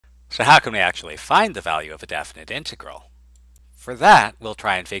So how can we actually find the value of a definite integral? For that, we'll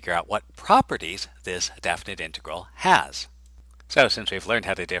try and figure out what properties this definite integral has. So since we've learned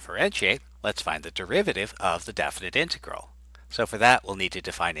how to differentiate, let's find the derivative of the definite integral. So for that, we'll need to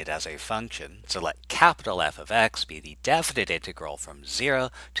define it as a function. So let capital F of x be the definite integral from 0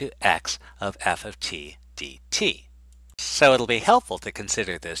 to x of f of t dt. So it'll be helpful to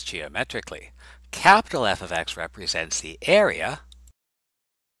consider this geometrically. Capital F of x represents the area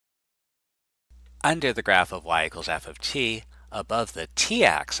under the graph of y equals f of t above the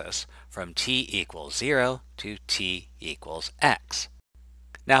t-axis from t equals 0 to t equals x.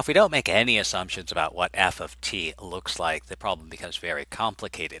 Now, if we don't make any assumptions about what f of t looks like, the problem becomes very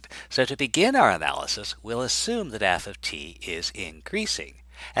complicated. So to begin our analysis, we'll assume that f of t is increasing.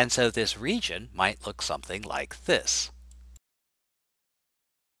 And so this region might look something like this.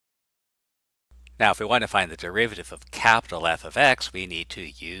 Now, if we want to find the derivative of capital F of x, we need to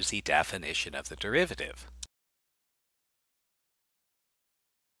use the definition of the derivative.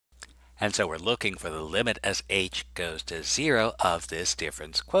 And so we're looking for the limit as h goes to 0 of this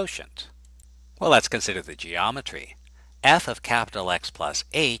difference quotient. Well, let's consider the geometry. F of capital X plus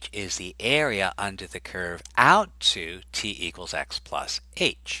h is the area under the curve out to t equals x plus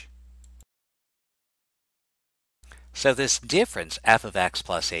h. So this difference, f of x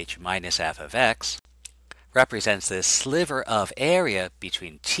plus h minus f of x, represents this sliver of area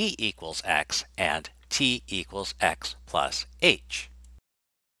between t equals x and t equals x plus h.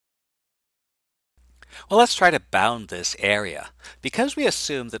 Well, let's try to bound this area. Because we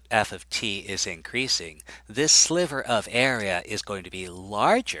assume that f of t is increasing, this sliver of area is going to be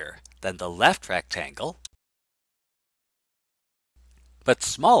larger than the left rectangle, but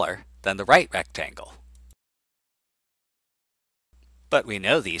smaller than the right rectangle. But we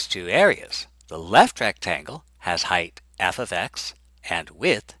know these two areas. The left rectangle has height f of x and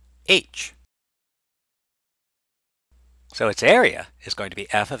width h. So its area is going to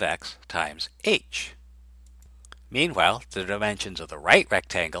be f of x times h. Meanwhile, the dimensions of the right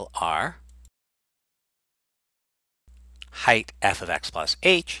rectangle are height f of x plus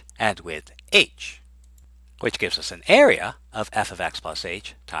h and width h, which gives us an area of f of x plus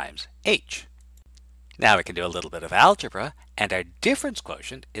h times h. Now we can do a little bit of algebra, and our difference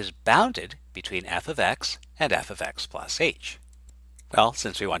quotient is bounded between f of x and f of x plus h. Well,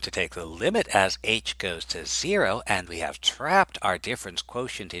 since we want to take the limit as h goes to 0 and we have trapped our difference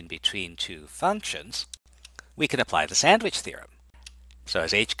quotient in between two functions, we can apply the sandwich theorem. So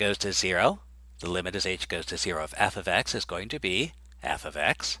as h goes to 0, the limit as h goes to 0 of f of x is going to be f of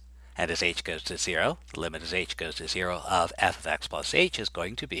x, and as h goes to 0, the limit as h goes to 0 of f of x plus h is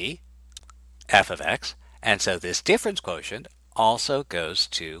going to be f of x, and so this difference quotient also goes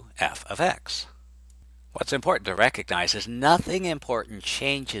to f of x. What's important to recognize is nothing important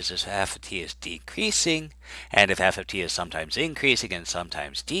changes as f of t is decreasing, and if f of t is sometimes increasing and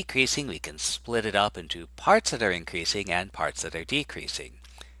sometimes decreasing, we can split it up into parts that are increasing and parts that are decreasing.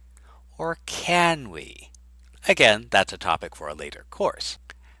 Or can we? Again, that's a topic for a later course.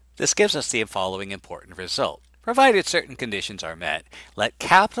 This gives us the following important result. Provided certain conditions are met, let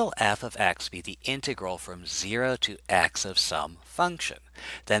capital F of x be the integral from 0 to x of some function.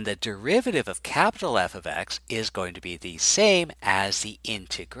 Then the derivative of capital F of x is going to be the same as the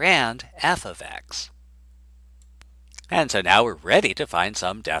integrand f of x. And so now we're ready to find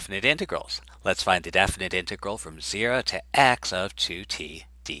some definite integrals. Let's find the definite integral from 0 to x of 2t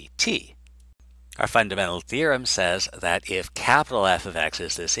dt. Our fundamental theorem says that if capital F of x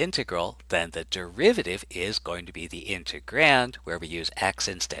is this integral, then the derivative is going to be the integrand, where we use x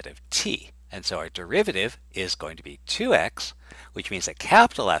instead of t. And so our derivative is going to be 2x, which means that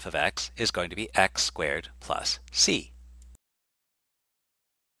capital F of x is going to be x squared plus c.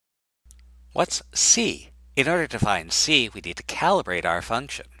 What's c? In order to find c, we need to calibrate our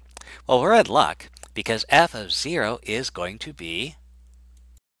function. Well, we're in luck, because f of 0 is going to be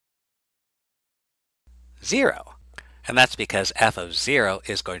 0. And that's because f of 0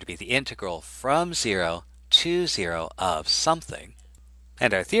 is going to be the integral from 0 to 0 of something.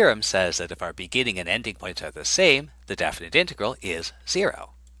 And our theorem says that if our beginning and ending points are the same, the definite integral is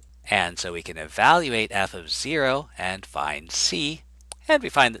 0. And so we can evaluate f of 0 and find c, and we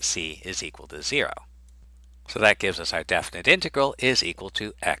find that c is equal to 0. So that gives us our definite integral is equal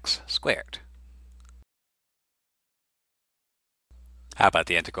to x squared. How about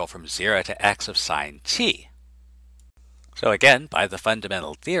the integral from 0 to x of sine t? So again, by the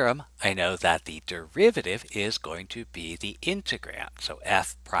fundamental theorem, I know that the derivative is going to be the integrand. So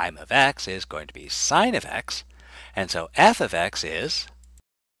f prime of x is going to be sine of x, and so f of x is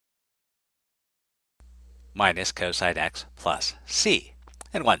minus cosine x plus c.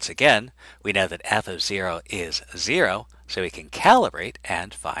 And once again, we know that f of 0 is 0, so we can calibrate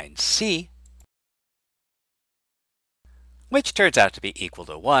and find c, which turns out to be equal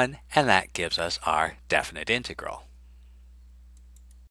to 1, and that gives us our definite integral.